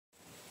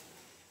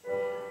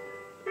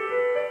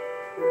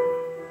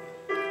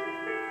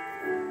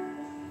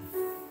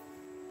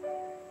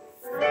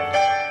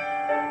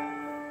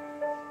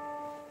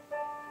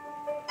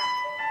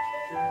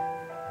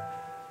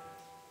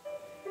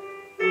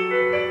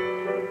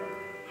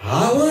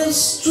I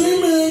was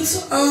dreaming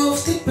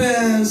of the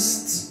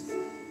past,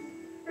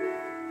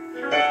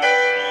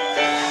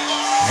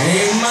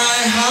 and my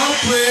heart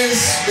was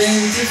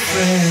been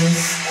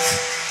depressed.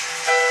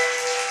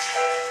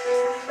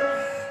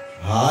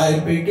 I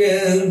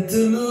began to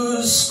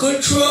lose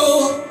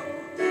control.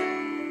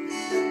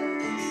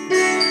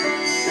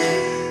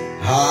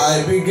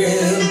 I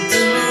began to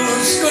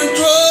lose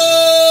control.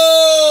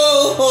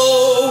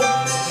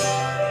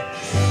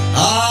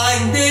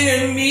 I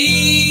didn't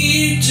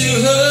mean to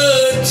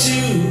hurt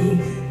you.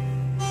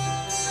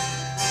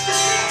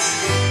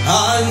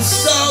 I'm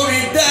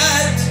sorry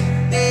that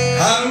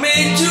I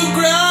made you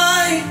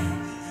cry.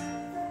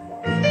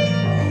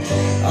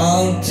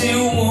 I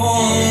still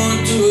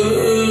want to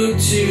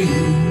hurt you.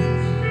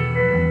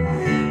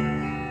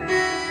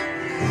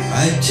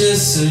 I'm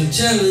just a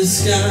jealous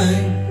guy.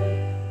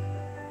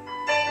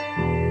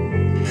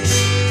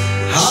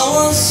 I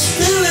was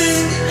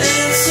feeling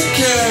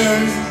insecure.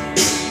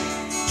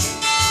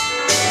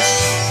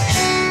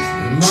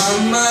 My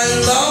mind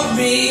loved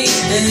me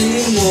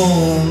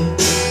anymore.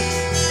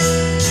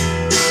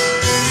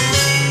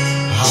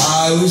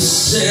 I was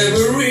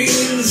shivering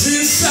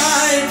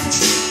inside.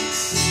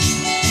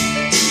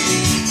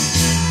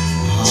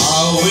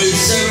 I was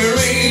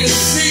shivering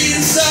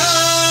inside.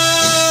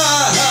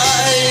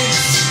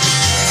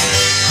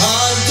 I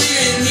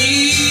didn't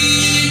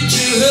need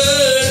to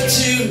hurt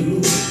you.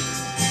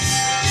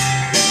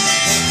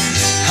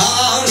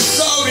 I'm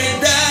sorry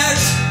that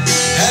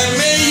I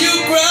made you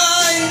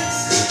cry.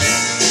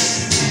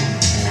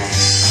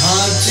 I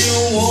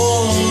still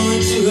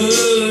want to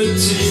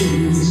hurt you.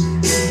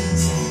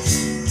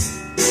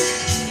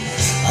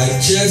 I'm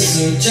just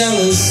a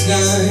jealous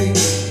guy.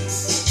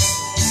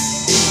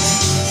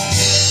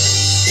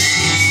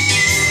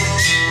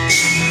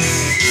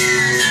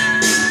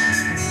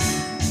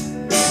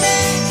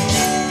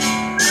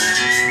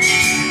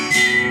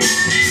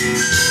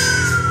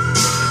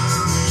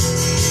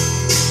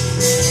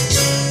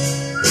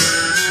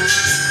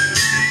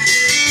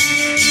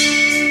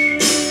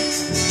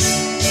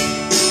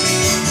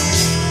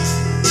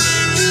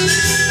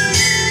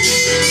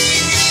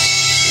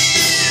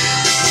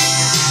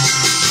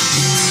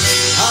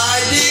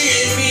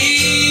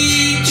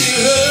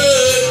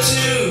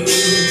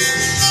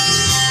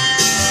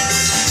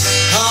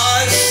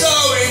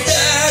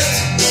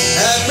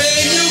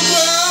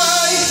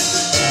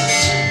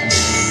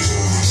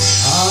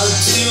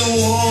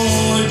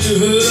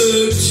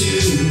 Hurt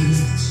you.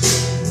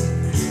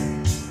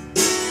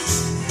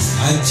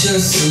 I'm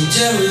just a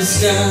jealous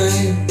guy.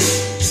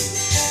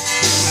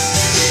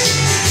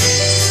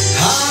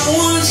 I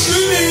was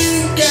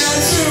dreaming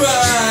cancer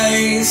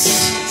eyes.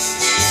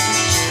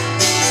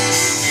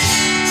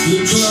 You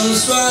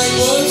trust my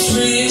words,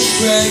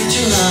 regret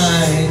you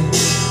hide.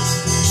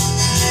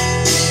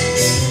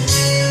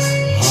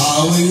 I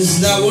was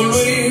never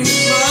in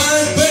my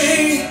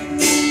pain.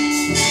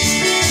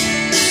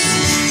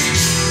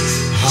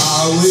 I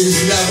was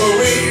never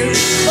in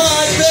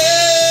my bed.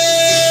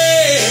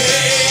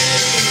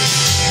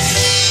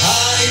 I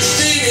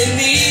didn't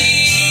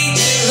need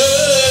to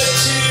hurt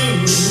you.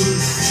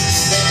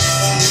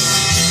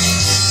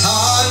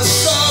 I'm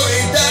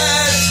sorry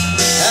that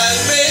I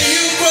made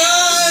you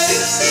cry.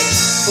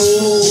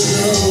 Oh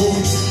no,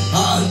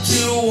 I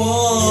do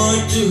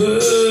want to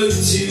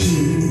hurt you.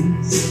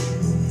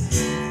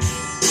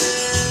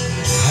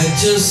 I'm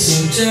just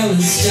a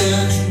jealous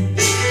guy.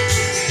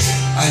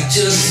 I'm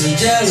just a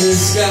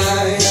jealous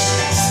guy.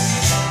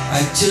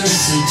 I'm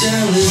just a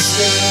jealous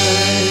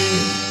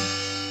guy.